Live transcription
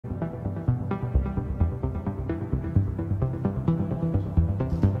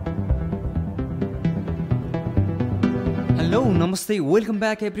Hello नमस्ते welcome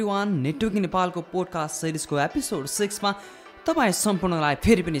back everyone networking नेपालको podcast सिरिजको episode 6 मा तपाईँ सम्पूर्णलाई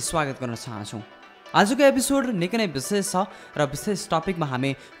फेरि पनि स्वागत गर्न चाहन्छौँ। आजको एपिसोड निकै नै विशेष छ र विशेष टपिकमा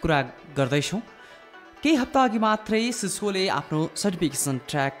हामी कुरा गर्दैछौँ। केही हप्ता अघि मात्रै सिस्कोले आफ्नो सर्टिफिकेसन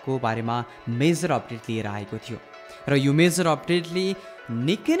ट्र्याकको बारेमा मेजर अपडेट लिएर आएको थियो र यो मेजर अपडेटले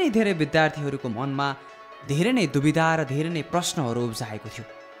निकै नै धेरै विद्यार्थीहरूको मनमा धेरै नै दुविधा र धेरै नै प्रश्नहरू उब्जाएको थियो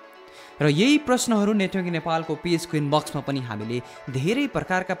र यही प्रश्नहरू नेटवर्किङ नेपालको पेजको इनबक्समा पनि हामीले धेरै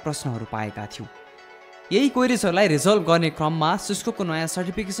प्रकारका प्रश्नहरू पाएका थियौँ। यही क्वेरिजहरूलाई रिजल्भ गर्ने क्रममा सिस्कोको नयाँ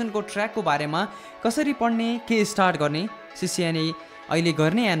सर्टिफिकेसनको ट्र्याकको बारेमा कसरी पढ्ने, के स्टार्ट गर्ने, CCNA अहिले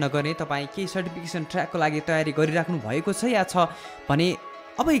गर्ने या नगर्ने, तपाईँ केही सर्टिफिकेसन ट्र्याकको लागि तयारी गरिराख्नु भएको छ या छ भने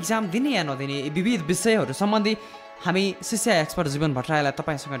अब इक्जाम दिने या नदिने विविध विषयहरू सम्बन्धी हामी CCI एक्सपर्ट जीवन भट्टराईलाई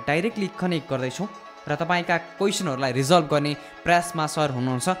तपाईँसँग डाइरेक्टली कनेक्ट गर्दैछौँ र तपाईँका क्वेसनहरूलाई रिजल्भ गर्ने प्रयासमा सर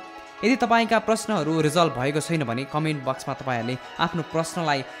हुनुहुन्छ। यदि तपाईँका प्रश्नहरू रिजल्भ भएको छैन भने कमेन्ट बक्समा तपाईँहरूले आफ्नो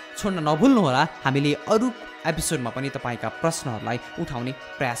प्रश्नलाई छोड्न नभुल्नुहोला। हामीले अरू एपिसोडमा पनि तपाईँका प्रश्नहरूलाई उठाउने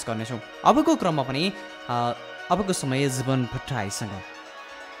प्रयास गर्नेछौँ। अबको क्रममा पनि अबको समय जीवन भट्टराईसँग।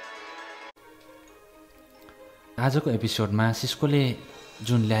 आजको एपिसोडमा सिस्कोले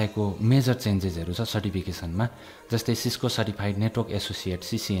जुन ल्याएको मेजर चेन्जेसहरू छ सर्टिफिकेसनमा, जस्तै Cisco certified network associate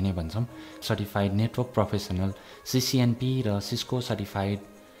CCNA भन्छौँ, सर्टिफाइड नेटवर्क प्रोफेसनल CCNP र Cisco certified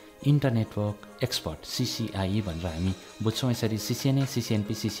internetwork expert CCIE भनेर हामी बुझ्छौँ। यसरी CCNA, CCNP,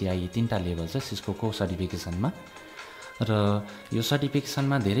 CCIE तीनटा लेभल छ सिस्कोको सर्टिफिकेसनमा र यो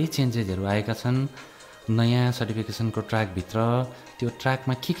सर्टिफिकेसनमा धेरै चेन्जेसहरू आएका छन्। नयाँ सर्टिफिकेसनको ट्र्याकभित्र त्यो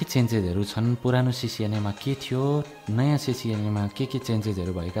ट्र्याकमा के चेन्जेसहरू छन्, पुरानो CCNAमा के थियो, नयाँ CCNAमा के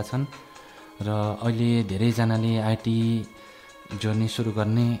चेन्जेसहरू भएका छन् र अहिले धेरैजनाले IT जर्नी सुरु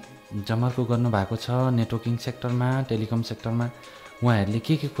गर्ने जमर्को गर्नुभएको छ नेटवर्किङ सेक्टरमा, टेलिकम सेक्टरमा। उहाँहरूले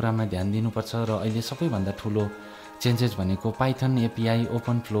के कुरामा ध्यान दिनुपर्छ र अहिले सबैभन्दा ठुलो चेन्जेस भनेको पाइथन API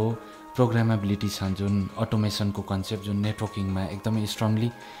ओपन फ्लो प्रोग्रामेबिलिटी छन्, जुन अटोमेसनको कन्सेप्ट जुन नेटवर्किङमा एकदमै स्ट्रङली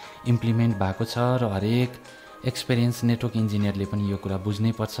इम्प्लिमेन्ट भएको छ र हरेक एक्सपिरियन्स नेटवर्क इन्जिनियरले पनि यो कुरा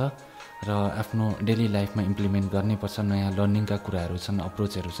बुझ्नै पर्छ र आफ्नो डेली लाइफमा इम्प्लिमेन्ट गर्नै पर्छ। नयाँ लर्निङका कुराहरू छन्,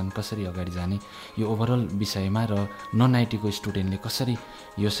 अप्रोचहरू छन्, कसरी अगाडि जाने यो ओभरअल विषयमा र नन आइटीको स्टुडेन्टले कसरी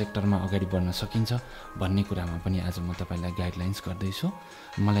यो सेक्टरमा अगाडि बढ्न सकिन्छ भन्ने कुरामा पनि आज म तपाईँलाई गाइडलाइन्स गर्दैछु।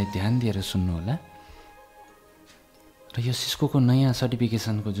 मलाई ध्यान दिएर सुन्नुहोला। र यो सिस्कोको नयाँ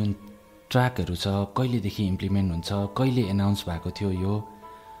सर्टिफिकेसनको जुन ट्र्याकहरू छ, कहिलेदेखि इम्प्लिमेन्ट हुन्छ, कहिले एनाउन्स भएको थियो,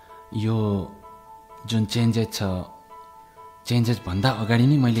 यो जुन चेन्जेस छ, चेन्जेस भन्दा अगाडि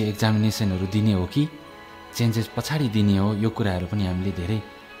नै मैले एक्जामिनेसनहरू दिने हो कि चेन्जेस पछाडि दिने हो, यो कुराहरू पनि हामीले धेरै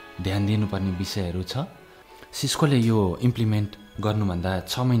ध्यान दिनुपर्ने विषयहरू छ। सिस्कोले यो इम्प्लिमेन्ट गर्नुभन्दा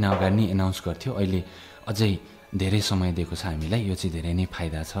 6 महिना अगाडि नै एनाउन्स गर्थ्यो, अहिले अझै धेरै समय दिएको छ हामीलाई। यो चाहिँ धेरै नै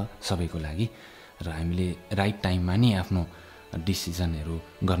फाइदा छ सबैको लागि र हामीले राइट टाइममा नै आफ्नो डिसिजनहरू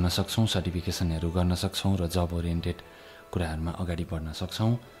गर्न सक्छौँ, सर्टिफिकेसनहरू गर्न सक्छौँ र जब ओरिएन्टेड कुराहरूमा अगाडि बढ्न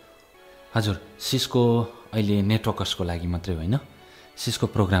सक्छौँ। हजुर, सिस्को अहिले नेटवर्कर्सको लागि मात्रै होइन, सिस्को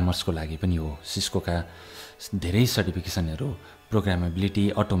प्रोग्रामर्सको लागि पनि हो। सिस्कोका धेरै सर्टिफिकेसनहरू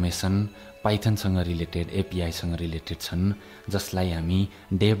प्रोग्रामेबिलिटी, अटोमेसन, पाइथनसँग रिलेटेड, APIसँग रिलेटेड छन्, जसलाई हामी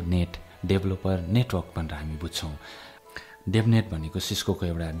DevNet डेभलोपर नेटवर्क भनेर हामी बुझ्छौँ। DevNet भनेको सिस्कोको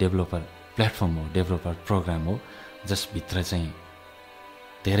एउटा डेभलोपर प्लेटफर्म हो, डेभलोपर प्रोग्राम हो, जसभित्र चाहिँ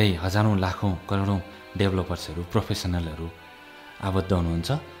धेरै हजारौँ लाखौँ करोडौँ डेभलोपर्सहरू, प्रोफेसनलहरू आबद्ध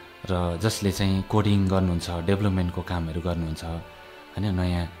हुनुहुन्छ र जसले चाहिँ कोडिङ गर्नुहुन्छ, डेभलपमेन्टको कामहरू गर्नुहुन्छ, होइन,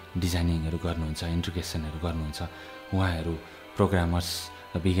 नयाँ डिजाइनिङहरू गर्नुहुन्छ, इन्टिग्रेसनहरू गर्नुहुन्छ। उहाँहरू प्रोग्रामर्स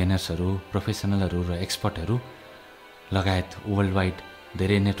र बिगिनर्सहरू, प्रोफेसनलहरू र एक्सपर्टहरू लगायत वर्ल्ड वाइड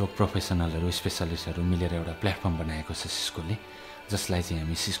धेरै नेटवर्क प्रोफेसनलहरू, स्पेसलिस्टहरू मिलेर एउटा प्लेटफर्म बनाएको छ सिस्कोले, जसलाई चाहिँ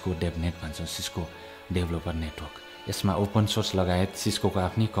हामी सिस्को DevNet भन्छौँ, सिस्को डेभलोपर नेटवर्क। यसमा ओपन सोर्स लगायत सिस्कोको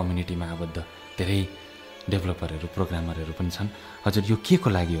आफ्नै कम्युनिटीमा आबद्ध धेरै डेभलोपरहरू, प्रोग्रामरहरू पनि छन्। हजुर, यो के को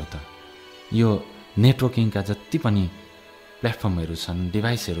लागि हो त? यो नेटवर्किङका जति पनि प्लेटफर्महरू छन्,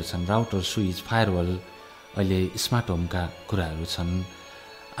 डिभाइसहरू छन्, राउटर, स्विच, फायरवल, अहिले स्मार्ट होमका कुराहरू छन्,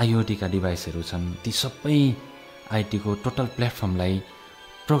 IoT का डिभाइसहरू छन्, ती सबै आइटीको टोटल प्लेटफर्मलाई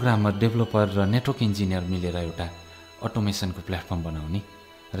प्रोग्रामर, डेभलोपर र नेटवर्क इन्जिनियर मिलेर एउटा अटोमेसनको प्लेटफर्म बनाउने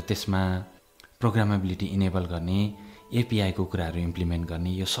र त्यसमा प्रोग्रामेबिलिटी इनेबल गर्ने, API को कुराहरू इम्प्लिमेन्ट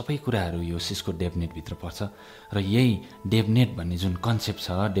गर्ने, यो सबै कुराहरू यो सिस्को DevNet भित्र पर्छ र यही DevNet भन्ने जुन कन्सेप्ट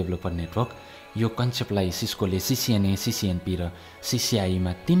छ, डेभलोपर नेटवर्क, यो कन्सेप्टलाई सिस्कोले CCNA, CCNP र CCIE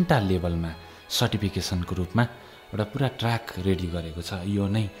मा तीनटा लेभलमा सर्टिफिकेसनको रूपमा एउटा पुरा ट्र्याक रेडी गरेको छ। यो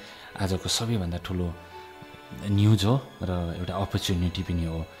नै आजको सबैभन्दा ठुलो न्युज हो र एउटा अपर्च्युनिटी पनि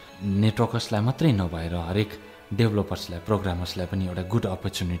हो। नेटवर्कर्सलाई मात्रै नभएर हरेक डेभलोपर्सलाई, प्रोग्रामर्सलाई पनि एउटा गुड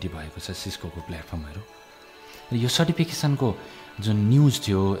अपर्च्युनिटी भएको छ सिस्कोको प्लेटफर्महरू। र यो सर्टिफिकेसनको जुन न्युज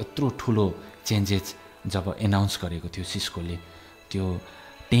थियो, यत्रो ठुलो चेन्जेस जब एनाउन्स गरेको थियो सिस्कोले, त्यो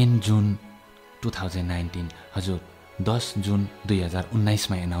 10 जुन 2019 हजुर 10 जुन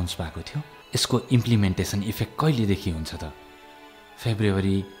 2019मा एनाउन्स भएको थियो। यसको इम्प्लिमेन्टेसन इफेक्ट कहिलेदेखि हुन्छ त?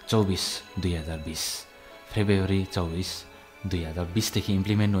 फेब्रुअरी 24 2020, फेब्रुअरी 24 2020देखि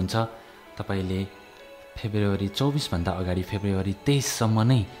इम्प्लिमेन्ट हुन्छ। तपाईँले फेब्रुअरी 24भन्दा अगाडि फेब्रुअरी 23सम्म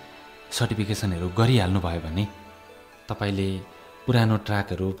नै सर्टिफिकेसनहरू गरिहाल्नु भयो भने तपाईँले पुरानो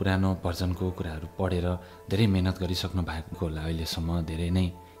ट्र्याकहरू, पुरानो भर्जनको कुराहरू पढेर धेरै मेहनत गरिसक्नु भएको होला, अहिलेसम्म धेरै नै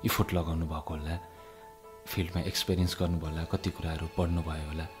इफोर्ट लगाउनु भएको होला, फिल्डमा एक्सपिरियन्स गर्नुभयो होला, कति कुराहरू पढ्नुभयो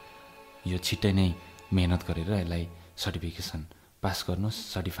होला। यो छिट्टै नै मेहनत गरेर यसलाई सर्टिफिकेसन पास गर्नुहोस्,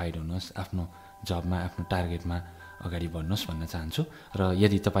 सर्टिफाइड हुनुहोस्, आफ्नो जबमा, आफ्नो टार्गेटमा अगाडि बढ्नुहोस् भन्न चाहन्छु। र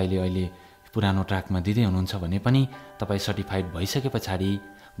यदि तपाईँले अहिले पुरानो ट्र्याकमा दिँदै हुनुहुन्छ भने पनि तपाईँ सर्टिफाइड भइसके पछाडि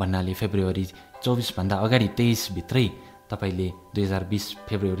भन्नाले फेब्रुअरी 24भन्दा अगाडि 23भित्रै तपाईँले 2020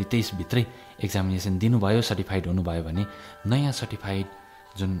 फेब्रुअरी 23भित्रै एक्जामिनेसन दिनुभयो, सर्टिफाइड हुनुभयो भने नयाँ सर्टिफाइड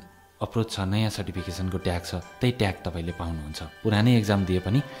जुन अप्रोच छ, नयाँ सर्टिफिकेसनको ट्याग छ, त्यही ट्याग तपाईँले पाउनुहुन्छ। पुरानै एक्जाम दिए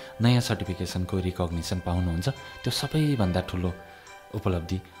पनि नयाँ सर्टिफिकेसनको रिकग्निसन पाउनुहुन्छ। त्यो सबैभन्दा ठुलो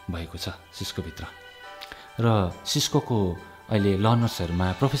उपलब्धि भएको छ सिस्कोभित्र। र सिस्कोको अहिले लर्नर्सहरूमा,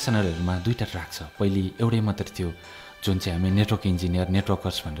 प्रोफेसनलहरूमा 2टा ट्र्याक छ। पहिले एउटै मात्र थियो जुन चाहिँ हामी नेटवर्क इन्जिनियर,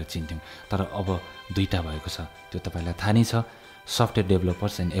 नेटवर्कर्स भनेर चिन्थ्यौँ, तर अब 2टा भएको छ। त्यो तपाईँलाई थाहा नै छ, software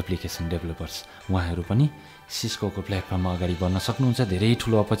developers and application developers. उहाँहरू पनि सिस्कोको प्लेटफर्ममा अगाडि बढ्न सक्नुहुन्छ। धेरै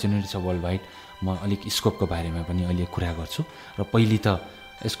ठुलो अपर्च्युनिटी छ वर्ल्ड वाइड। म अलिक स्कोपको बारेमा पनि अहिले कुरा गर्छु र पहिले त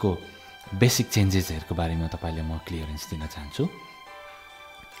यसको बेसिक चेन्जेसहरूको बारेमा तपाईँलाई म क्लियरेन्स दिन चाहन्छु।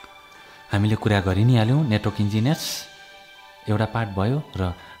 हामीले कुरा गरि नै हाल्यौँ, नेटवर्क इन्जिनियर्स एउटा पार्ट भयो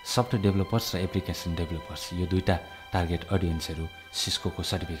र सफ्टवेयर डेभलपर्स र एप्लिकेसन डेभलपर्स, यो 2टा टार्गेट अडियन्सहरू सिस्कोको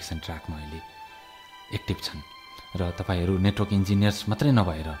सर्टिफिकेसन ट्र्याकमा अहिले एक्टिभ छन्। र तपाईँहरू नेटवर्क इन्जिनियर्स मात्रै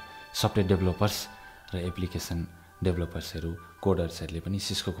नभएर सफ्टवेयर डेभलपर्स र एप्लिकेसन डेभलपर्सहरू, कोडर्सहरूले पनि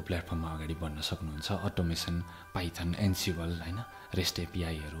सिस्कोको प्लेटफर्ममा अगाडि बढ्न सक्नुहुन्छ। अटोमेसन, पाइथन, एन्सिबल, होइन, रेस्ट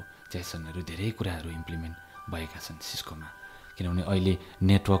एपिआईहरू, जेसनहरू, धेरै कुराहरू इम्प्लिमेन्ट भएका छन् सिस्कोमा। किनभने अहिले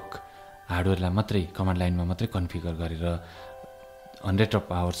नेटवर्क हार्डवेयरलाई मात्रै कमान्ड लाइनमा मात्रै कन्फिगर गरेर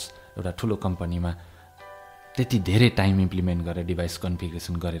 100 आवर्स एउटा ठुलो कम्पनीमा त्यति धेरै टाइम इम्प्लिमेन्ट गरेर डिभाइस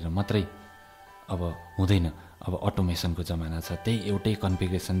कन्फिगरेसन गरेर मात्रै अब हुँदैन। अब अटोमेसनको जमाना छ। त्यही एउटै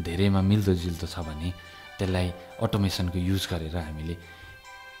कन्फिगरेसन धेरैमा मिल्दोजुल्दो छ भने त्यसलाई अटोमेसनको युज गरेर हामीले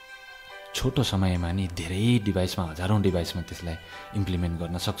छोटो समयमा नि धेरै डिभाइसमा, हजारौँ डिभाइसमा त्यसलाई इम्प्लिमेन्ट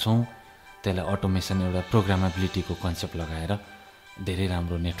गर्न सक्छौँ। त्यसलाई अटोमेसन एउटा प्रोग्रामेबिलिटीको कन्सेप्ट लगाएर धेरै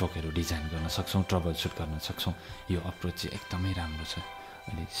राम्रो नेटवर्कहरू डिजाइन गर्न सक्छौँ, ट्रबल सुट गर्न सक्छौँ। यो अप्रोच चाहिँ एकदमै राम्रो छ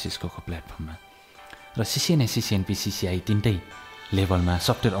अहिले सिस्कोको प्लेटफर्ममा। र CCNA, CCNP, CCIE 3टै लेभलमा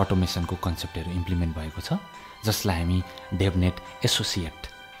सफ्टवेयर अटोमेसनको कन्सेप्टहरू इम्प्लिमेन्ट भएको छ, जसलाई हामी डेभनेट एसोसिएट,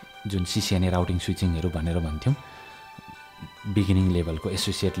 जुन CCNA राउटिङ स्विचिङहरू भनेर भन्थ्यौँ, बिगिनिङ लेभलको,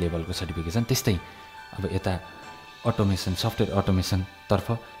 एसोसिएट लेभलको सर्टिफिकेसन। त्यस्तै अब यता अटोमेसन, सफ्टवेयर अटोमेसनतर्फ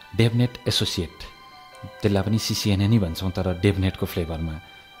डेभनेट एसोसिएट, त्यसलाई पनि CCNA नै भन्छौँ, तर डेभनेटको फ्लेभरमा,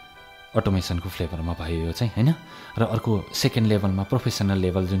 अटोमेसनको फ्लेभरमा भयो यो चाहिँ, होइन। र अर्को सेकेन्ड लेभलमा प्रोफेसनल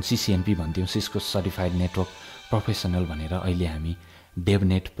लेभल जुन CCNP भन्थ्यौँ, सिस्को सर्टिफाइड नेटवर्क प्रोफेसनल भनेर अहिले हामी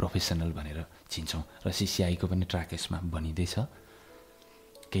डेभनेट प्रोफेसनल भनेर चिन्छौँ। र CCIE को पनि ट्र्याक यसमा बनिँदैछ।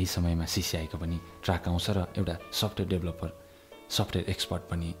 केही समयमा CCIE को पनि ट्र्याक आउँछ र एउटा सफ्टवेयर डेभलपर, सफ्टवेयर एक्सपर्ट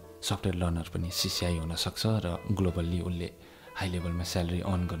पनि, सफ्टवेयर लर्नर पनि CCIE हुनसक्छ र ग्लोबल्ली उसले हाई लेभलमा स्यालेरी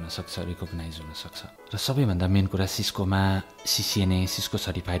अर्न गर्न सक्छ, रिकग्नाइज हुनसक्छ। र सबैभन्दा मेन कुरा सिस्कोमा CCNA, Cisco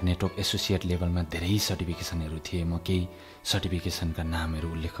certified network associate लेभलमा धेरै सर्टिफिकेसनहरू थिए। म केही सर्टिफिकेसनका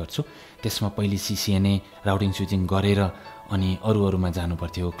नामहरू उल्लेख गर्छु। त्यसमा पहिले CCNA राउटिङ स्विचिङ गरेर अनि अरूमा जानु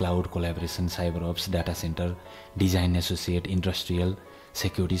पर्थ्यो, cloud, collaboration, cyber ups, data centre, design associate, industrial,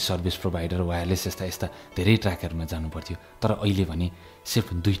 security, service provider, wireless, यस्ता धेरै ट्र्याकहरूमा जानु पर्थ्यो। तर अहिले भने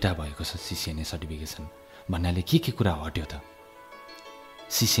सिर्फ 2टा भएको छ CCNA सर्टिफिकेसन। भन्नाले के कुरा हट्यो त?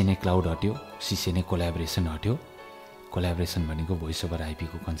 CCNA क्लाउड हट्यो, CCNA कोलाबोरेसन हट्यो। कोलाबोरेसन भनेको भोइस ओभर IP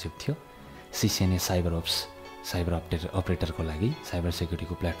को कन्सेप्ट थियो। CCNA साइबर अप्स, साइबर अपरेटरको लागि साइबर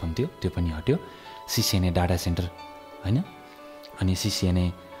सेक्युरिटीको प्लेटफर्म थियो, त्यो पनि हट्यो। CCNA डाटा सेन्टर, होइन, अनि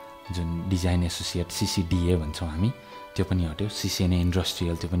CCNA जुन डिजाइन एसोसिएट, CCDA भन्छौँ हामी, त्यो पनि हट्यो। CCNA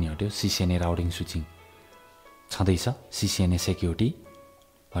इन्डस्ट्रियल, त्यो पनि हट्यो। CCNA राउटिङ स्विचिङ छँदैछ। CCNA सेक्युरिटी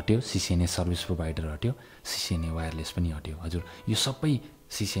हट्यो, CCNA सर्भिस प्रोभाइडर हट्यो, CCNA वायरलेस पनि हट्यो। हजुर, यो सबै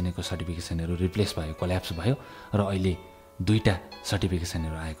CCNA को सर्टिफिकेसनहरू रिप्लेस भयो, कोल्याप्स भयो र अहिले 2टा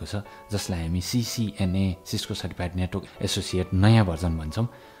सर्टिफिकेसनहरू आएको छ, जसलाई हामी CCNA, Cisco certified network associate नयाँ भर्जन भन्छौँ।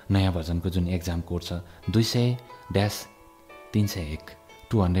 नयाँ भर्जनको जुन एक्जाम कोड छ 200-301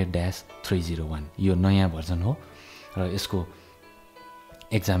 200-301 यो नयाँ भर्जन हो र यसको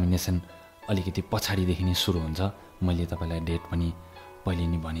एक्जामिनेसन अलिकति पछाडिदेखि नै सुरु हुन्छ। मैले तपाईँलाई डेट पनि पहिले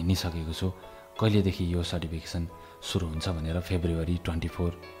नै भनि नै सकेको छु कहिलेदेखि यो सर्टिफिकेसन सुरु हुन्छ भनेर, फेब्रुअरी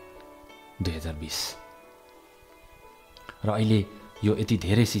 24, 2020। र अहिले यो यति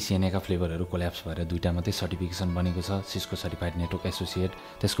धेरै CCNA का फ्लेभरहरू कोल्याप्स भएर 2टा मात्रै सर्टिफिकेसन बनेको छ, सिस्को सर्टिफाइड नेटवर्क एसोसिएट,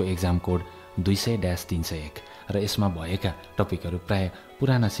 त्यसको एक्जाम कोड 200-301 र यसमा भएका टपिकहरू प्राय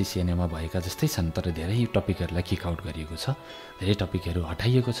पुराना CCNAमा भएका जस्तै छन्, तर धेरै टपिकहरूलाई किक आउट गरिएको छ, धेरै टपिकहरू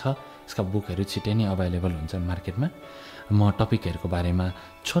हटाइएको छ। यसका बुकहरू छिट्टै नै अभाइलेबल हुन्छन् मार्केटमा। म टपिकहरूको बारेमा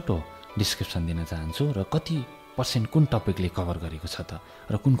छोटो डिस्क्रिप्सन दिन चाहन्छु र कति % कुन टपिकले कभर गरेको छ त,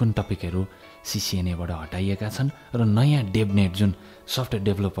 र कुन कुन टपिकहरू CCNAबाट हटाइएका छन्, र नयाँ DevNet जुन सफ्टवेयर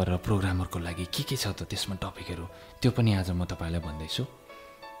डेभलपर र प्रोग्रामरको लागि के छ त त्यसमा टपिकहरू, त्यो पनि आज म तपाईँलाई भन्दैछु।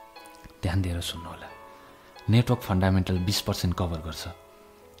 ध्यान दिएर सुन्नुहोला। नेटवर्क फन्डामेन्टल 20% कभर गर्छ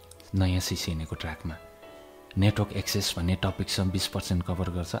नयाँ CCNAको ट्र्याकमा। नेटवर्क एक्सेस भन्ने टपिक छ 20% कभर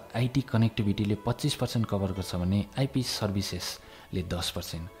गर्छ। IT कनेक्टिभिटीले 25% कभर गर्छ भने IP सर्भिसेसले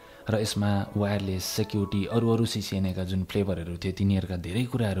 10%। र यसमा वायरलेस, सेक्युरिटी, अरू CCNA का जुन फ्लेभरहरू थियो तिनीहरूका धेरै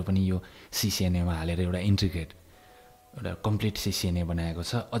कुराहरू पनि यो CCNAमा हालेर एउटा इन्टिग्रेट, एउटा कम्प्लिट CCNA बनाएको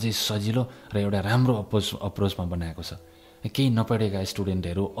छ। अझै सजिलो र एउटा राम्रो अप्रोचमा बनाएको छ। केही नपढेका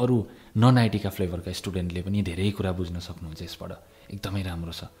स्टुडेन्टहरू, अरू नन IT का फ्लेभरका स्टुडेन्टले पनि धेरै कुरा बुझ्न सक्नुहुन्छ यसबाट। एकदमै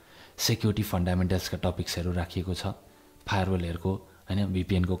राम्रो छ। सेक्युरिटी फन्डामेन्टल्सका टपिक्सहरू राखिएको छ। फायरवलहरूको हैन,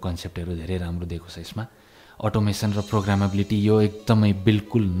 VPN को कन्सेप्टहरू धेरै राम्रो दिएको छ यसमा। अटोमेसन र प्रोग्रामेबिलिटी यो एकदमै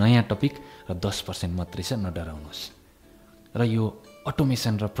बिल्कुल नयाँ टपिक र 10% मात्रै छ, नडराउनुहोस्। र यो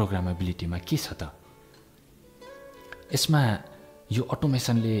अटोमेसन र प्रोग्रामेबिलिटीमा के छ त, यसमा यो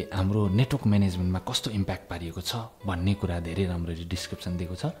अटोमेसनले हाम्रो नेटवर्क म्यानेजमेन्टमा कस्तो इम्प्याक्ट पारिएको छ भन्ने कुरा धेरै राम्ररी डिस्क्रिप्सन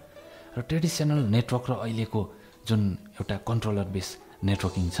दिएको छ। र ट्रेडिसनल नेटवर्क र अहिलेको जुन एउटा कन्ट्रोलर बेस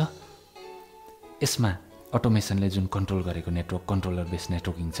नेटवर्किङ छ, यसमा अटोमेसनले जुन कन्ट्रोल गरेको नेटवर्क कन्ट्रोलर बेस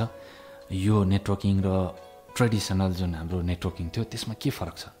नेटवर्किङ छ, यो नेटवर्किङ र ट्रेडिसनल जुन हाम्रो नेटवर्किङ थियो त्यसमा के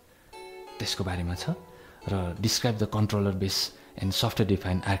फरक छ त्यसको बारेमा छ। र describe the controller base and software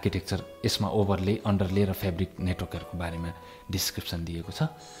defined architecture, यसमा ओभरले, अन्डरले र फेब्रिक नेटवर्कहरूको बारेमा डिस्क्रिप्सन दिएको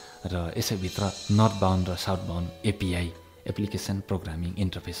छ। र यसैभित्र नर्थ बाउन्ड र south bound API, application programming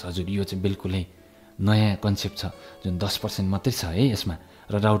interface, हजुर यो चाहिँ बिल्कुलै नयाँ कन्सेप्ट छ जुन 10% मात्रै छ है यसमा।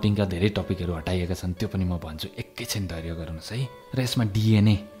 र राउटिङका धेरै टपिकहरू हटाइएका छन्, त्यो पनि म भन्छु, एकैछिन धैर्य गर्नुहोस् है। र यसमा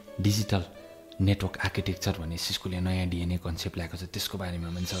DNA, डिजिटल नेटवर्क आर्किटेक्चर भन्ने सिस्कोले नयाँ DNA कन्सेप्ट ल्याएको छ, त्यसको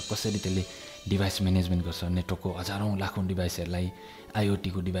बारेमा पनि छ। कसरी त्यसले डिभाइस म्यानेजमेन्ट गर्छ, नेटवर्कको हजारौँ लाखौँ डिभाइसहरूलाई, IoT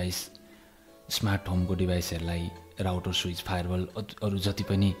को डिभाइस, स्मार्ट होमको डिभाइसहरूलाई, राउटर, स्विच, फायरवल, अरू जति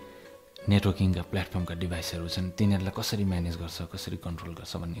पनि नेटवर्किङका प्लेटफर्मका डिभाइसहरू छन् तिनीहरूलाई कसरी म्यानेज गर्छ, कसरी कन्ट्रोल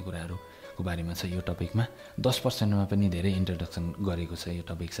गर्छ भन्ने कुराहरूको बारेमा छ यो टपिकमा। 10%मा पनि धेरै इन्ट्रोडक्सन गरेको छ यो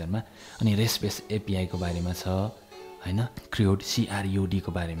टपिक्सहरूमा। अनि रेस्ट बेस API को बारेमा छ हैन, CRUD को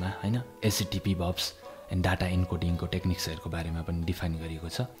बारेमा हैन, HTTP बब्स एन्ड डाटा इन्कोडिङको टेक्निक्सहरूको बारेमा पनि डिफाइन गरिएको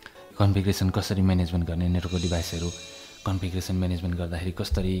छ। कन्फिगरेसन कसरी म्यानेजमेन्ट गर्ने, नेटवर्कको डिभाइसहरू कन्फिगरेसन म्यानेजमेन्ट गर्दाखेरि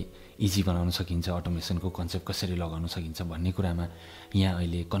कसरी इजी बनाउन सकिन्छ, अटोमेसनको कन्सेप्ट कसरी लगाउन सकिन्छ भन्ने कुरामा यहाँ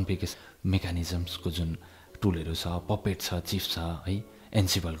अहिले कन्फिगरेसन मेकानिजम्सको जुन टुलहरू छ, पपेट छ, चिफ छ है,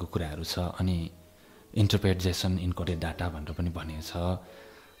 एन्सिबलको कुराहरू छ। अनि इन्टरप्रेट जेसन इन्कोडेड डाटा भनेर पनि भनेको छ।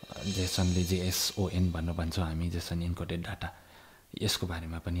 जेसनले JSON भनेर भन्छौँ हामी, जेसन इन्कोडेड डाटा, यसको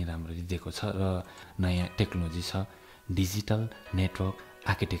बारेमा पनि राम्ररी दिएको छ। र नयाँ टेक्नोलोजी छ डिजिटल नेटवर्क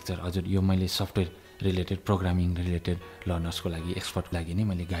आर्किटेक्चर, हजुर यो मैले सफ्टवेयर रिलेटेड, प्रोग्रामिङ रिलेटेड लर्नर्सको लागि, एक्सपर्टको लागि नै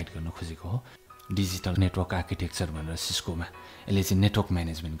मैले गाइड गर्न खोजेको हो। डिजिटल नेटवर्क आर्किटेक्चर भनेर सिस्कोमा यसले चाहिँ नेटवर्क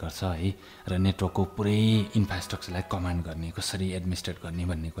म्यानेजमेन्ट गर्छ है, र नेटवर्कको पुरै इन्फ्रास्ट्रक्चरलाई कमान्ड गर्ने, कसरी एडमिनिस्ट्रेट गर्ने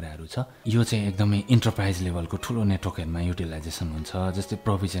भन्ने कुराहरू छ। यो चाहिँ एकदमै इन्टरप्राइज लेभलको ठुलो नेटवर्कहरूमा युटिलाइजेसन हुन्छ, जस्तै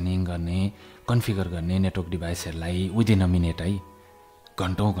प्रोभिजनिङ गर्ने, कन्फिगर गर्ने नेटवर्क डिभाइसहरूलाई विदिन अ मिनेट है,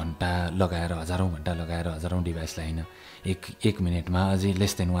 घन्टौँ घन्टा लगाएर, हजारौँ घन्टा लगाएर, हजारौँ डिभाइसलाई होइन, एक मिनटमा, अझै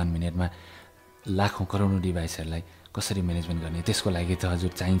लेस देन 1 मिनटमा लाखौँ करोडौँ डिभाइसहरूलाई कसरी म्यानेजमेन्ट गर्ने, त्यसको लागि त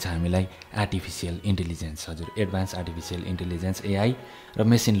हजुर चाहिन्छ हामीलाई आर्टिफिसियल इन्टेलिजेन्स, हजुर एडभान्स आर्टिफिसियल इन्टेलिजेन्स AI र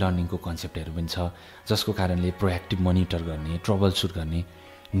मेसिन लर्निङको कन्सेप्टहरू पनि छ, जसको कारणले प्रोएक्टिभ मोनिटर गर्ने, ट्रबल सुट गर्ने,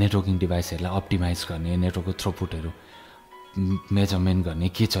 नेटवर्किङ डिभाइसहरूलाई अप्टिमाइज गर्ने, नेटवर्कको थ्रुपुटहरू मेजरमेन्ट गर्ने,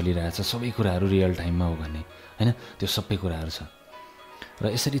 के चलिरहेछ सबै कुराहरू रियल टाइममा हो गर्ने हैन, त्यो सबै कुराहरू छ। र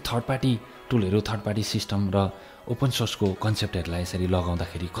यसरी third party टुलहरू, third party system र ओपन सोर्सको कन्सेप्टहरूलाई यसरी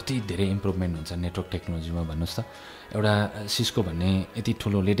लगाउँदाखेरि कति धेरै इम्प्रुभमेन्ट हुन्छ नेटवर्क टेक्नोलोजीमा भन्नुहोस् त। एउटा सिस्को भन्ने यति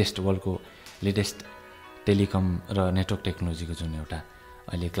ठुलो वर्ल्डको लेटेस्ट टेलिकम र नेटवर्क टेक्नोलोजीको जुन एउटा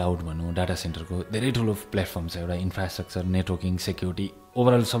अहिले क्लाउड भनौँ डाटा सेन्टरको धेरै ठुलो प्लेटफर्म छ एउटा इन्फ्रास्ट्रक्चर नेटवर्किङ सेक्युरिटी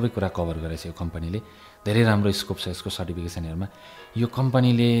ओभरअल सबै कुरा कभर गरेछ यो कम्पनीले धेरै राम्रो स्कोप छ यसको सर्टिफिकेसनहरूमा यो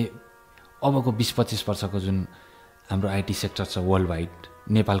कम्पनीले अबको 20-25 वर्षको जुन हाम्रो आइटी सेक्टर छ वर्ल्ड वाइड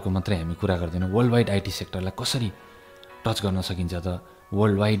नेपालको मात्रै हामी कुरा गर्दैनौँ वर्ल्ड वाइड आइटी सेक्टरलाई कसरी टच गर्न सकिन्छ त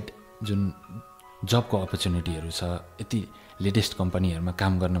वर्ल्ड वाइड जुन जबको अपर्च्युनिटीहरू छ यति लेटेस्ट कम्पनीहरूमा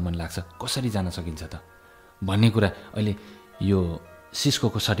काम गर्न मन लाग्छ कसरी जान सकिन्छ त भन्ने कुरा अहिले यो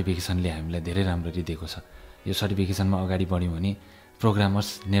सिस्कोको सर्टिफिकेसनले हामीलाई धेरै राम्ररी दिएको छ यो सर्टिफिकेसनमा अगाडि बढ्यौँ भने प्रोग्रामर्स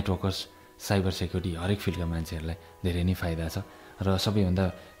नेटवर्कर्स साइबर सेक्युरिटी हरेक फिल्डका मान्छेहरूलाई धेरै नै फाइदा छ र सबैभन्दा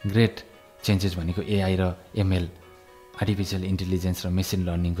ग्रेट चेन्जेस भनेको एआई र एमएल आर्टिफिसियल इन्टेलिजेन्स र मेसिन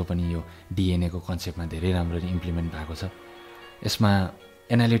लर्निङको पनि यो डिएनएको कन्सेप्टमा धेरै राम्ररी इम्प्लिमेन्ट भएको छ यसमा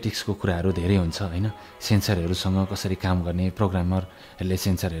एनालिटिक्सको कुराहरू धेरै हुन्छ होइन सेन्सरहरूसँग कसरी काम गर्ने प्रोग्रामरहरूले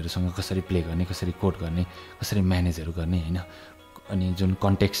सेन्सरहरूसँग कसरी प्ले गर्ने कसरी कोड गर्ने कसरी म्यानेजहरू गर्ने होइन अनि जुन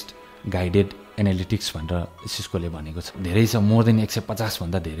कन्टेक्स्ट गाइडेड एनालिटिक्स भनेर सिस्कोले भनेको छ धेरै छ मोर देन 150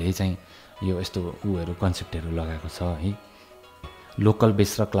 भन्दा धेरै चाहिँ यो यस्तो उहरू कन्सेप्टहरू लगाएको छ है लोकल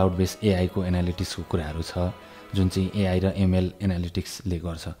बेस र क्लाउड बेस एआईको एनालिटिक्सको कुराहरू छ जुन चाहिँ एआई र एमएल एनालिटिक्सले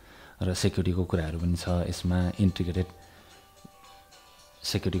गर्छ र सेक्युरिटीको कुराहरू पनि छ यसमा इन्टिग्रेटेड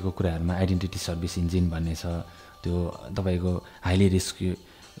सेक्युरिटीको कुराहरूमा आइडेन्टिटी सर्भिस इन्जिन भन्ने छ त्यो तपाईँको हाइली रिस्क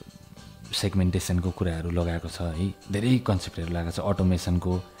सेगमेन्टेसनको कुराहरू लगाएको छ है धेरै कन्सेप्टहरू लगाएको छ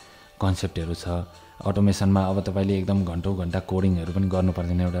अटोमेसनको कन्सेप्टहरू छ अटोमेसनमा अब तपाईँले एकदम घन्टौँ घन्टा कोडिङहरू पनि गर्नु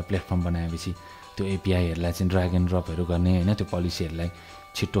पर्दैन एउटा प्लेटफर्म बनाएपछि त्यो एपिआईहरूलाई चाहिँ ड्र्याग एन्ड ड्रपहरू गर्ने होइन त्यो पोलिसीहरूलाई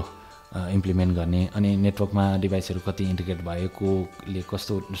छिट्टो इम्प्लिमेन्ट गर्ने अनि नेटवर्कमा डिभाइसहरू कति इन्टिग्रेट भयो कोले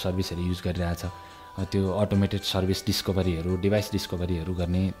कस्तो सर्भिसहरू युज गरिरहेछ त्यो अटोमेटेड सर्भिस डिस्कभरीहरू डिभाइस डिस्कभरीहरू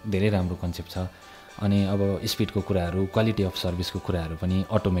गर्ने धेरै राम्रो कन्सेप्ट छ अनि अब स्पिडको कुराहरू क्वालिटी अफ सर्भिसको कुराहरू पनि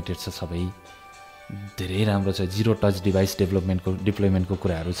अटोमेटेड छ सबै धेरै राम्रो छ जिरो टच डिभाइस डिप्लोइमेन्टको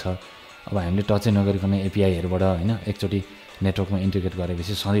कुराहरू छ अब हामीले टचै नगरिकन एपिआईहरूबाट होइन एकचोटि नेटवर्कमा इन्टिग्रेट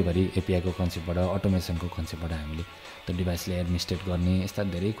गरेपछि सधैँभरि एपिआईको कन्सेप्टबाट अटोमेसनको कन्सेप्टबाट हामीले त्यो डिभाइसले एडमिनिस्ट्रेट गर्ने यस्ता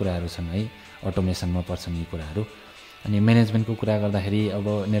धेरै कुराहरू छन् है अटोमेसनमा पर्छन् यी कुराहरू अनि म्यानेजमेन्टको कुरा गर्दाखेरि अब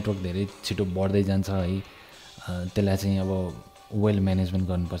नेटवर्क धेरै छिटो बढ्दै जान्छ है त्यसलाई चाहिँ अब वेल म्यानेजमेन्ट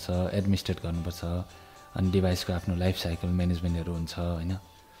गर्नुपर्छ एडमिनिस्ट्रेट गर्नुपर्छ अनि डिभाइसको आफ्नो लाइफ साइकल म्यानेजमेन्टहरू हुन्छ होइन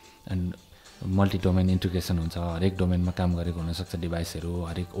अनि मल्टी डोमेन इन्टिग्रेसन हुन्छ हरेक डोमेनमा काम गरेको हुनसक्छ डिभाइसहरू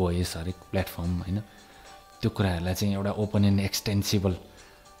हरेक ओएस हरेक प्लेटफर्म होइन त्यो कुराहरूलाई चाहिँ एउटा ओपन एन्ड एक्सटेन्सिबल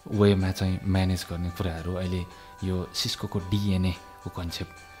वेमा चाहिँ म्यानेज गर्ने कुराहरू अहिले यो सिस्कोको डिएनएको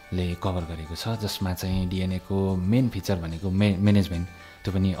कन्सेप्टले कभर गरेको छ जसमा चाहिँ डिएनएको मेन फिचर भनेको म्यानेजमेन्ट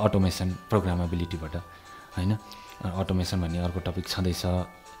त्यो पनि अटोमेसन प्रोग्रामेबिलिटीबाट होइन अटोमेसन भन्ने अर्को टपिक छँदैछ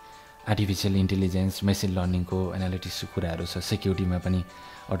आर्टिफिसियल इन्टेलिजेन्स मेसिन लर्निङको एनालिटिक्सको कुराहरू छ सेक्युरिटीमा पनि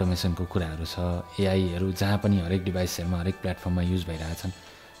अटोमेसनको कुराहरू छ एआईहरू जहाँ पनि हरेक डिभाइसहरूमा हरेक प्लेटफर्ममा युज भइरहेछन्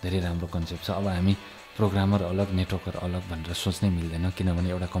धेरै राम्रो कन्सेप्ट छ अब हामी प्रोग्रामर अलग नेटवर्कर अलग भनेर सोच्नै मिल्दैन किनभने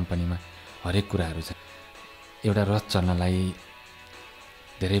एउटा कम्पनीमा हरेक कुराहरू छ एउटा रथ चल्नलाई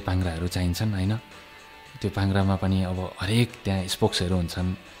धेरै पाङ्ग्राहरू चाहिन्छन् होइन त्यो पाङ्ग्रामा पनि अब हरेक त्यहाँ स्पोक्सहरू हुन्छन्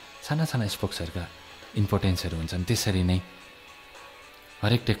साना साना स्पोक्सहरूका इम्पोर्टेन्सहरू हुन्छन् त्यसरी नै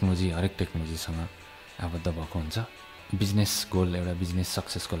हरेक टेक्नोलोजीसँग आबद्ध भएको हुन्छ बिजनेस गोल एउटा बिजनेस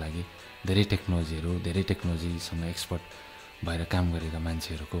सक्सेसको लागि धेरै टेक्नोलोजीसँग एक्सपर्ट भएर काम गरेका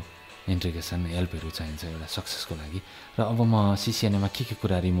मान्छेहरूको इन्टिग्रेसन हेल्पहरू चाहिन्छ एउटा सक्सेसको लागि र अब म सिसिएनएमा के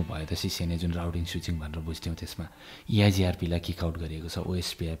कुरा रिमुभ भयो त सिसिएनए जुन राउटिङ स्विचिङ भनेर बुझ्थ्यौँ त्यसमा इआइजिआरपीलाई किक आउट गरिएको छ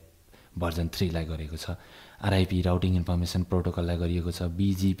ओएसपीआई भर्जन 3 लाई गरेको छ आरआइपी राउटिङ इन्फर्मेसन प्रोटोकललाई गरिएको छ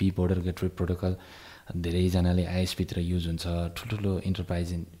बिजिपी बोर्डर गेटवे प्रोटोकल धेरैजनाले आइएसपीतिर युज हुन्छ ठुल्ठुलो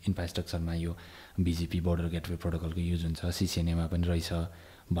इन्टरप्राइज इन्फ्रास्ट्रक्चरमा यो बिजिपी बोर्डर गेटवे प्रोटोकलको युज हुन्छ सिसिएनएमा पनि रहेछ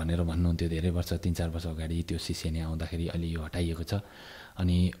भनेर भन्नुहुन्थ्यो धेरै वर्ष 3-4 वर्ष अगाडि त्यो सिसिएनए आउँदाखेरि अहिले यो हटाइएको छ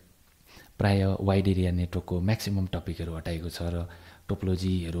अनि प्राय वाइड एरिया नेटवर्कको म्याक्सिमम टपिकहरू हटाइएको छ र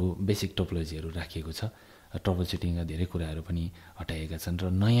टोपोलोजीहरू बेसिक टोपोलोजीहरू राखिएको छ ट्रबल सुटिङका धेरै कुराहरू पनि हटाइएका छन् र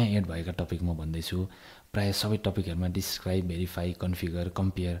नयाँ एड भएका टपिक म भन्दैछु प्राय सबै टपिकहरूमा describe verify configure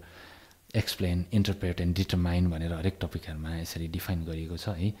compare explain interpret and determine भनेर हरेक टपिकहरूमा यसरी डिफाइन गरिएको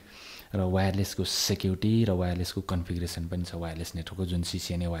छ है र वायरलेसको सेक्युरिटी र वायरलेसको कन्फिगरेसन पनि छ वायरलेस नेटवर्कको जुन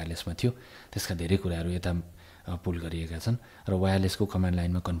सिसिएनए वायरलेसमा थियो त्यसका धेरै कुराहरू यता पुल गरिएका छन् र वायरलेसको कमान्ड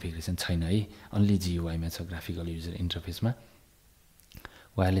लाइनमा कन्फिगरेसन छैन है अन्ली जियुआईमा छ ग्राफिकल युजर इन्टरफेसमा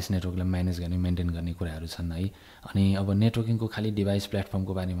वायरलेस नेटवर्कलाई म्यानेज गर्ने मेन्टेन गर्ने कुराहरू छन् है अनि अब नेटवर्किङको खालि डिभाइस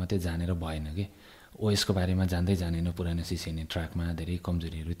प्लेटफर्मको बारेमा मात्रै जानेर भएन कि ओएसको बारेमा जानेन पुरानो सिसिएनए ट्र्याकमा धेरै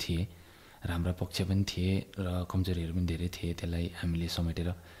कमजोरीहरू थिए राम्रा पक्ष पनि थिए र कमजोरीहरू पनि धेरै थिए त्यसलाई हामीले समेटेर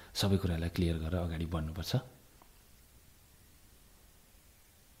सबै कुरालाई क्लियर गरेर अगाडि बढ्नुपर्छ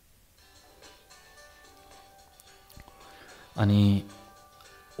अनि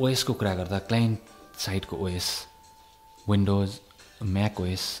ओएसको कुरा गर्दा क्लाइन्ट साइडको ओएस विन्डोज म्याक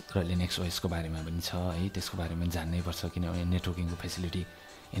ओएस र लिनक्स ओएसको बारेमा पनि छ है। त्यसको बारेमा जान्नै पर्छ किनभने नेटवर्किङको फेसिलिटी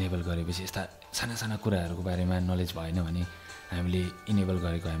इनेबल गरेपछि यस्ता साना साना कुराहरूको बारेमा नलेज भएन भने हामीले इनेबल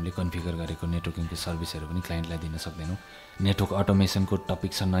गरेको हामीले कन्फिगर गरेको नेटवर्किङको सर्भिसहरू पनि क्लाइन्टलाई दिन सक्दैनौँ। नेटवर्क अटोमेसनको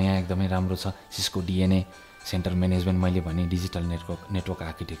टपिक छ नयाँ, एकदमै राम्रो छ। सिस्को डिएनए सेन्टर म्यानेजमेन्ट मैले भने डिजिटल नेटवर्क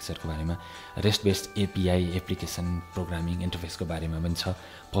आर्किटेक्चरको बारेमा, rest based API application programming इन्टरफेसको बारेमा पनि छ।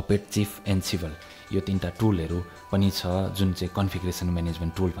 पपेट चिफ एन्सिबल यो 3टा टुलहरू पनि छ जुन चाहिँ कन्फिगरेसन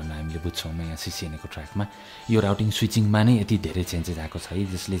म्यानेजमेन्ट टुल भनेर हामीले बुझ्छौँ नयाँ सिसिएनएको ट्र्याकमा। यो राउटिङ स्विचिङमा नै यति धेरै चेन्जेस आएको छ है,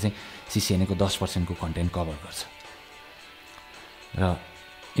 जसले चाहिँ सिसिएनएको 10% को कन्टेन्ट कभर गर्छ। र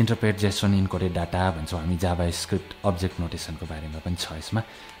इन्टरप्रेट जेसन इन्कोडेड डाटा भन्छौँ हामी, जाभा स्क्रिप्ट अब्जेक्ट नोटेसनको बारेमा पनि छ यसमा।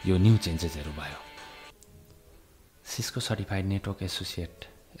 यो न्यू चेन्जेसहरू भयो। सिस्को सर्टिफाइड नेटवर्क एसोसिएट,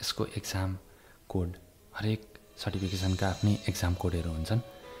 यसको एक्जाम कोड, हरेक सर्टिफिकेसनका आफ्नै एक्जाम कोडहरू हुन्छन्।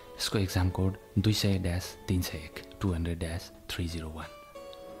 यसको एक्जाम कोड 200-301 200-301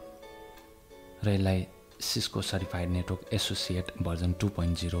 र यसलाई Cisco certified network associate version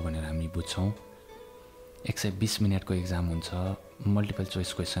 2.0 भनेर हामी बुझ्छौँ। 120 मिनटको एक्जाम हुन्छ, मल्टिपल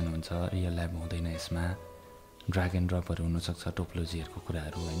चोइस क्वेसन हुन्छ, रियल ल्याब हुँदैन यसमा, ड्र्याग एन्ड ड्रपहरू हुनसक्छ, टोपोलोजीहरूको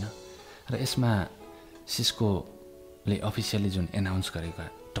कुराहरू होइन। र यसमा सिस्कोले अफिसियली जुन एनाउन्स गरेका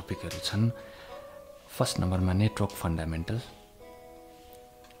टपिकहरू छन्, फर्स्ट नम्बरमा नेटवर्क फन्डामेन्टल,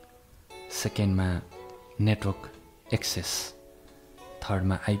 सेकेन्डमा network access,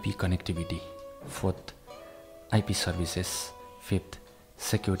 थर्डमा IP connectivity, fourth IP services, fifth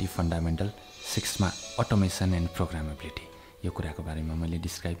security fundamental, सिक्समा automation and प्रोग्रामेबिलिटी। यो कुराको बारेमा मैले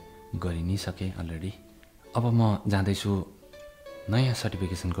डिस्क्राइब गरि नै सकेँ अलरेडी। अब म जाँदैछु नयाँ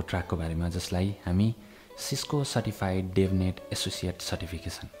सर्टिफिकेसनको ट्र्याकको बारेमा, जसलाई हामी Cisco certified डेभनेट associate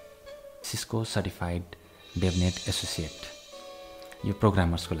certification, Cisco certified डेभनेट associate, यो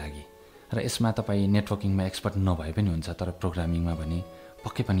प्रोग्रामर्सको लागि। र यसमा तपाईँ नेटवर्किङमा एक्सपर्ट नभए पनि हुन्छ, तर प्रोग्रामिङमा भने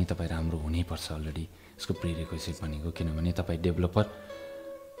पक्कै पनि तपाईँ राम्रो हुनैपर्छ अलरेडी। यसको प्रिरिक्विजिट भनेको, किनभने तपाईँ डेभलपर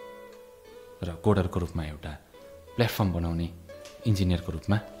र कोडरको रूपमा एउटा प्लेटफर्म बनाउने इन्जिनियरको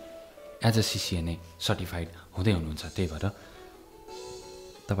रूपमा एज अ सिसिएनए सर्टिफाइड हुँदै हुनुहुन्छ। त्यही भएर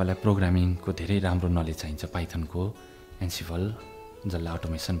तपाईँलाई प्रोग्रामिङको धेरै राम्रो नलेज चाहिन्छ। पाइथनको, एन्सिबल जसलाई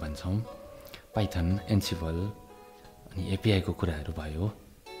अटोमेसन भन्छौँ, पाइथन, एन्सिबल अनि एपिआईको कुराहरू भयो,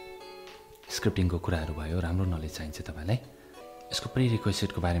 स्क्रिप्टिङको कुराहरू भयो, राम्रो नलेज चाहिन्छ तपाईँलाई। यसको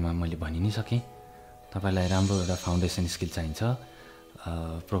प्रिरिक्विजिटको बारेमा मैले भनि नै सकेँ। तपाईँलाई राम्रो एउटा फाउन्डेसन स्किल चाहिन्छ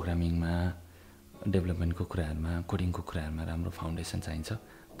प्रोग्रामिङमा, डेभलपमेन्टको कुराहरूमा, कोडिङको कुराहरूमा राम्रो फाउन्डेसन चाहिन्छ।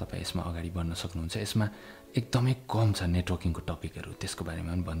 तपाईँ यसमा अगाडि बढ्न सक्नुहुन्छ। यसमा एकदमै कम छ नेटवर्किङको टपिकहरू, त्यसको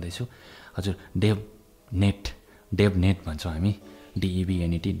बारेमा पनि भन्दैछु। हजुर, डेभनेट भन्छौँ हामी,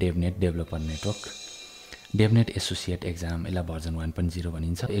 DEVNET, डेभनेट developer network, डेभनेट associate exam, यसलाई भर्जन 1.0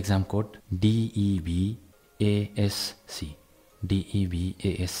 भनिन्छ। एक्जाम कोड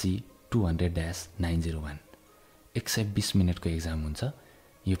DEVASC 200-901, 120 मिनटको एक्जाम हुन्छ।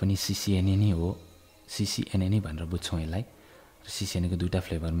 यो पनि सिसिएनए नै हो, सिसिएनए नै भनेर बुझ्छौँ यसलाई। सिसिएनएको 2टा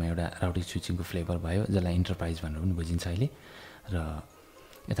फ्लेभरमा, एउटा राउटिङ स्विचिङको फ्लेभर भयो जसलाई इन्टरप्राइज भनेर पनि बुझिन्छ अहिले, र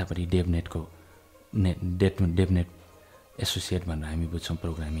यतापट्टि डेभनेट एसोसिएट भनेर हामी बुझ्छौँ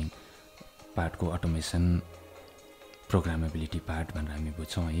प्रोग्रामिङ पार्टको, अटोमेसन प्रोग्रामेबिलिटी पार्ट भनेर हामी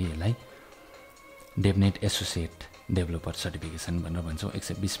बुझ्छौँ है यसलाई। डेभनेट एसोसिएट डेभलपर सर्टिफिकेसन भनेर भन्छौँ।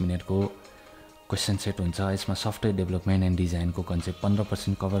 120 मिनटको क्वेसन सेट हुन्छ। यसमा सफ्टवेयर डेभलपमेन्ट एन्ड डिजाइनको कन्सेप्ट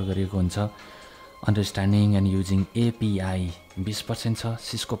 15% कभर गरिएको हुन्छ। अन्डरस्ट्यान्डिङ एन्ड युजिङ एपिआई 20% छ।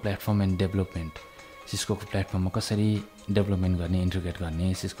 Cisco platform and development, Sissoco प्लेटफर्ममा कसरी डेभलपमेन्ट गर्ने, इन्टिग्रेट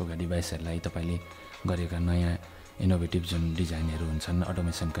गर्ने, सिस्कोका डिभाइसहरूलाई तपाईँले गरेका नयाँ इनोभेटिभ जुन डिजाइनहरू हुन्छन्,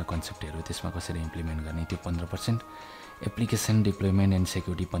 अटोमेसनका कन्सेप्टहरू, त्यसमा कसरी इम्प्लिमेन्ट गर्ने, त्यो 15%। Application deployment and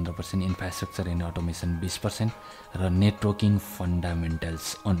security 15%, infrastructure and automation 20% र नेटवर्किङ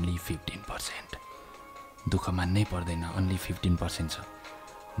फन्डामेन्टल्स ओन्ली 15%। दुःख मान्नै पर्दैन, ओन्ली 15% छ।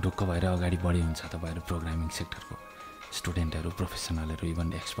 ढुक्क भएर अगाडि बढी हुन्छ तपाईँहरू प्रोग्रामिङ सेक्टरको स्टुडेन्टहरू, प्रोफेसनलहरू,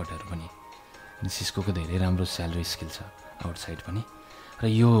 इभन एक्सपर्टहरू पनि। अनि सिस्कोको धेरै राम्रो स्यालेरी स्किल छ आउटसाइड पनि। र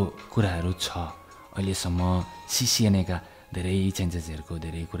यो कुराहरू छ अहिलेसम्म सिसिएनएका धेरै चेन्जेसहरूको,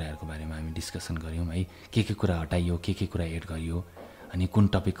 धेरै कुराहरूको बारेमा हामी डिस्कसन गऱ्यौँ है। के कुरा हटाइयो, के कुरा एड गरियो, अनि कुन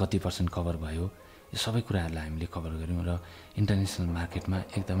टपिक कति % कभर भयो, यो सबै कुराहरूलाई हामीले कभर गऱ्यौँ। र इन्टरनेसनल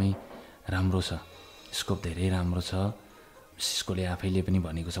मार्केटमा एकदमै राम्रो छ, स्कोप धेरै राम्रो छ। सिस्कोले आफैले पनि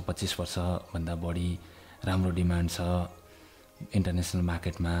भनेको छ 25 वर्षभन्दा बढी राम्रो डिमान्ड छ इन्टरनेसनल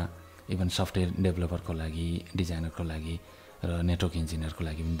मार्केटमा, इभन सफ्टवेयर डेभलपरको लागि, डिजाइनरको लागि र नेटवर्क इन्जिनियरको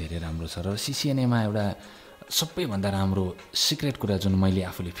लागि पनि धेरै राम्रो छ। र सिसिएनएमा एउटा सबैभन्दा राम्रो सिक्रेट कुरा जुन मैले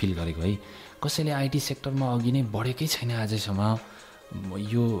आफूले फिल गरेको है, कसैले आइटी सेक्टरमा अघि नै बढेकै छैन आजैसम्म,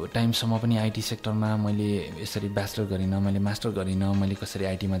 यो टाइमसम्म पनि आइटी सेक्टरमा मैले यसरी ब्याचलर गरिनँ, मैले मास्टर गरिनँ, मैले कसरी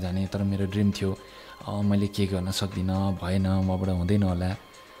आइटीमा जाने, तर मेरो ड्रिम थियो, मैले के गर्न सक्दिनँ, भएन, मबाट हुँदैन होला,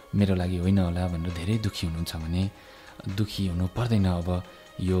 मेरो लागि होइन होला भनेर धेरै दुःखी हुनुहुन्छ भने दुःखी हुनु पर्दैन। अब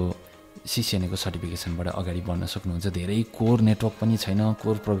यो CCNA को सर्टिफिकेसनबाट अगाडि बढ्न सक्नुहुन्छ। धेरै कोर नेटवर्क पनि छैन,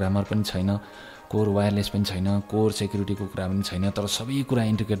 कोर प्रोग्रामर पनि छैन, कोर वायरलेस पनि छैन, कोर सेक्युरिटीको कुरा पनि छैन, तर सबै कुरा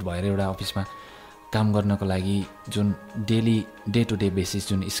इन्टिग्रेट भएर एउटा अफिसमा काम गर्नको लागि जुन डे टु डे बेसिस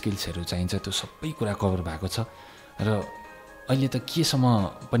जुन स्किल्सहरू चाहिन्छ त्यो सबै कुरा कभर भएको छ। र अहिले त केसम्म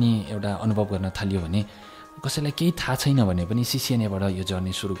पनि एउटा अनुभव गर्न थालियो भने कसैलाई केही थाहा छैन भने पनि CCNAबाट यो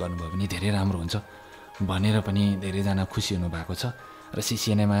जर्नी सुरु गर्नुभयो भने धेरै राम्रो हुन्छ भनेर पनि धेरैजना खुसी हुनुभएको छ। र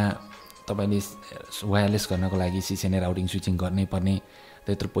CCNAमा तपाईँले वायरलेस गर्नको लागि CCNA राउटिङ स्विचिङ गर्नै पर्ने,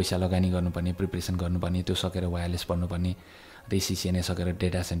 त्यत्रो पैसा लगानी गर्नुपर्ने, प्रिपरेसन गर्नुपर्ने, त्यो सकेर वायरलेस पढ्नुपर्ने, त्यही CCNA सकेर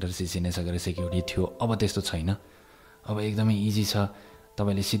डेटा सेन्टर, CCNA सकेर सेक्युरिटी थियो। अब त्यस्तो छैन, अब एकदमै इजी छ।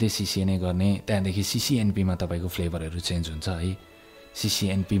 तपाईँले सिधै CCNA गर्ने, त्यहाँदेखि CCNPमा तपाईँको फ्लेभरहरू चेन्ज हुन्छ है।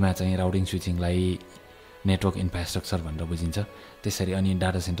 CCNPमा चाहिँ राउटिङ स्विचिङलाई नेटवर्क इन्फ्रास्ट्रक्चर भनेर बुझिन्छ, त्यसरी अनि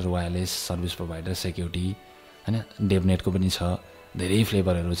data centre, wireless, service provider, security हैन, डेभनेटको पनि छ, धेरै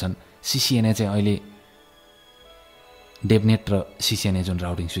फ्लेभरहरू छन्। CCNA चाहिँ अहिले डेभनेट र CCNA जुन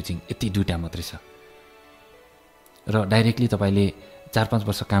राउटिङ स्विचिङ यति दुईवटा मात्रै छ। र डाइरेक्टली तपाईँले 4-5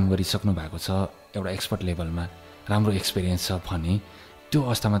 वर्ष काम गरिसक्नु भएको छ, एउटा एक्सपर्ट लेभलमा राम्रो एक्सपिरियन्स छ भने त्यो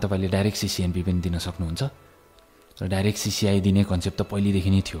अवस्थामा तपाईँले डाइरेक्ट CCNP पनि दिन सक्नुहुन्छ। र डाइरेक्ट CCIE दिने कन्सेप्ट त पहिलेदेखि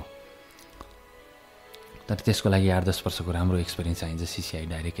नै थियो, तर त्यसको लागि 8-10 वर्षको राम्रो एक्सपिरियन्स चाहिन्छ CCIE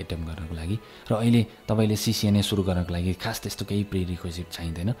डाइरेक्ट एटेम्प गर्नको लागि। र अहिले तपाईँले CCNA सुरु गर्नको लागि खास त्यस्तो केही प्रिरिक्विजिट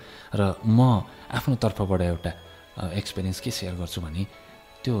चाहिँदैन। र म आफ्नो तर्फबाट एउटा एक्सपिरियन्स के सेयर गर्छु भने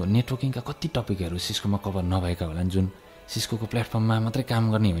त्यो नेटवर्किङका कति टपिकहरू सिस्कोमा कभर नभएका होलान्, जुन सिस्कोको प्लेटफर्ममा मात्रै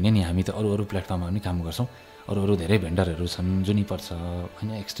काम गर्ने होइन नि, हामी त अरू प्लेटफर्ममा पनि काम गर्छौँ। अरू धेरै भेन्डरहरू छन्, जुनिपर छ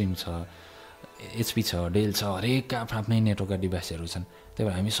होइन, एक्सट्रिम छ, HP छ, डेल छ, हरेकका आफ्नै नेटवर्कका डिभाइसहरू छन्। त्यही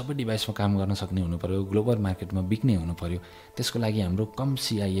भएर हामी सबै डिभाइसमा काम गर्न सक्ने हुनु पऱ्यो, ग्लोबल मार्केटमा बिक्ने हुनु पऱ्यो। त्यसको लागि हाम्रो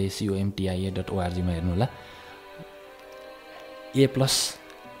ComTIA.org मा हेर्नु होला। A+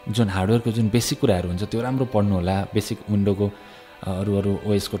 जुन हार्डवेयरको जुन बेसिक कुराहरू हुन्छ त्यो राम्रो पढ्नु होला। बेसिक विन्डोको अरू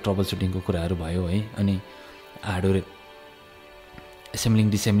OS को ट्रबल सुटिङको कुराहरू भयो है, अनि हार्डवेयर एसेम्ब्लिङ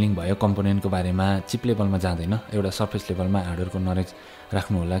डिसेम्ब्लिङ भयो, कम्पोनेन्टको बारेमा चिप लेभलमा जाँदैन, एउटा सर्फेस लेभलमा हार्डवेयरको नलेज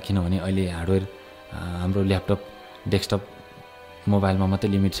राख्नु होला। किनभने अहिले हार्डवेयर हाम्रो ल्यापटप, डेस्कटप, मोबाइलमा मात्रै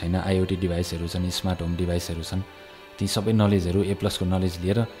लिमिट छैन, IoT डिभाइसहरू छन्, स्मार्ट होम डिभाइसहरू छन्। ती सबै नलेजहरू A+ को नलेज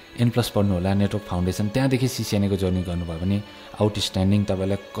लिएर N+ पढ्नु होला, नेटवर्क फाउन्डेसन। त्यहाँदेखि CCNA को जर्नी गर्नुभयो भने आउटस्ट्यान्डिङ,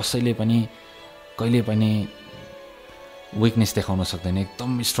 तपाईँलाई कसैले पनि कहिले पनि विकनेस देखाउन सक्दैन,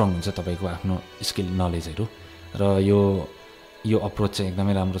 एकदम स्ट्रङ हुन्छ तपाईँको आफ्नो स्किल नलेजहरू। र यो अप्रोच चाहिँ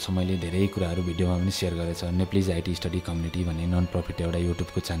एकदमै राम्रो छ। मैले धेरै कुराहरू भिडियोमा पनि सेयर गरेको छ। नेप्लिज IT स्टडी कम्युनिटी भन्ने नन प्रफिट एउटा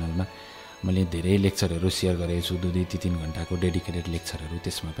युट्युबको च्यानलमा मैले धेरै लेक्चरहरू सेयर गरेको छु, 2-3 घन्टाको डेडिकेटेड लेक्चरहरू,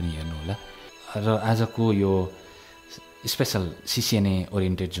 त्यसमा पनि हेर्नु होला। र आजको यो स्पेसल CCNA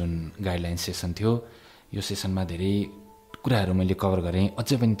ओरिएन्टेड जुन गाइडलाइन सेसन थियो, यो सेसनमा धेरै कुराहरू मैले कभर गरेँ।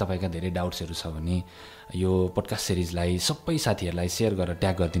 अझै पनि तपाईँका धेरै डाउट्सहरू छ भने यो पोडकास्ट सिरिजलाई सबै साथीहरूलाई सेयर गरेर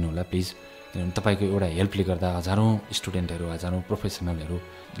ट्याग गरिदिनु होला प्लिज। किनभने तपाईँको एउटा हेल्पले गर्दा हजारौँ स्टुडेन्टहरू, हजारौँ प्रोफेसनलहरू,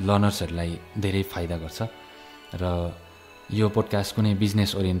 लर्नर्सहरूलाई धेरै फाइदा गर्छ। र यो पोडकास्ट कुनै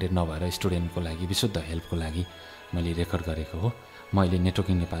बिजनेस ओरिएन्टेड नभएर स्टुडेन्टको लागि, विशुद्ध हेल्पको लागि मैले रेकर्ड गरेको हो। म अहिले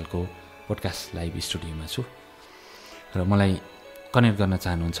नेटवर्किङ नेपालको पोडकास्ट लाइभ स्टुडियोमा छु। र मलाई कनेक्ट गर्न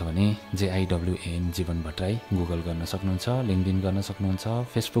चाहनुहुन्छ भने JIWAN जीवन भट्टराई गुगल गर्न सक्नुहुन्छ, लिङ्कडिन गर्न सक्नुहुन्छ,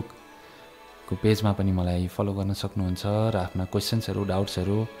 फेसबुकको पेजमा पनि मलाई फलो गर्न सक्नुहुन्छ। र आफ्ना क्वेसन्सहरू,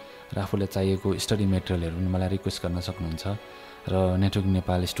 डाउट्सहरू र आफूलाई चाहिएको स्टडी मेटेरियलहरू पनि मलाई रिक्वेस्ट गर्न सक्नुहुन्छ। र नेटवर्किङ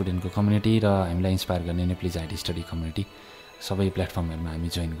नेपाल स्टुडेन्टको कम्युनिटी र हामीलाई इन्सपायर गर्ने नेप्लिज IT स्टडी कम्युनिटी सबै प्लेटफर्महरूमा हामी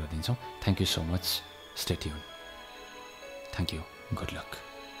जोइन गरिदिन्छौँ। Thank you so much, stay tune, thank you, good lock.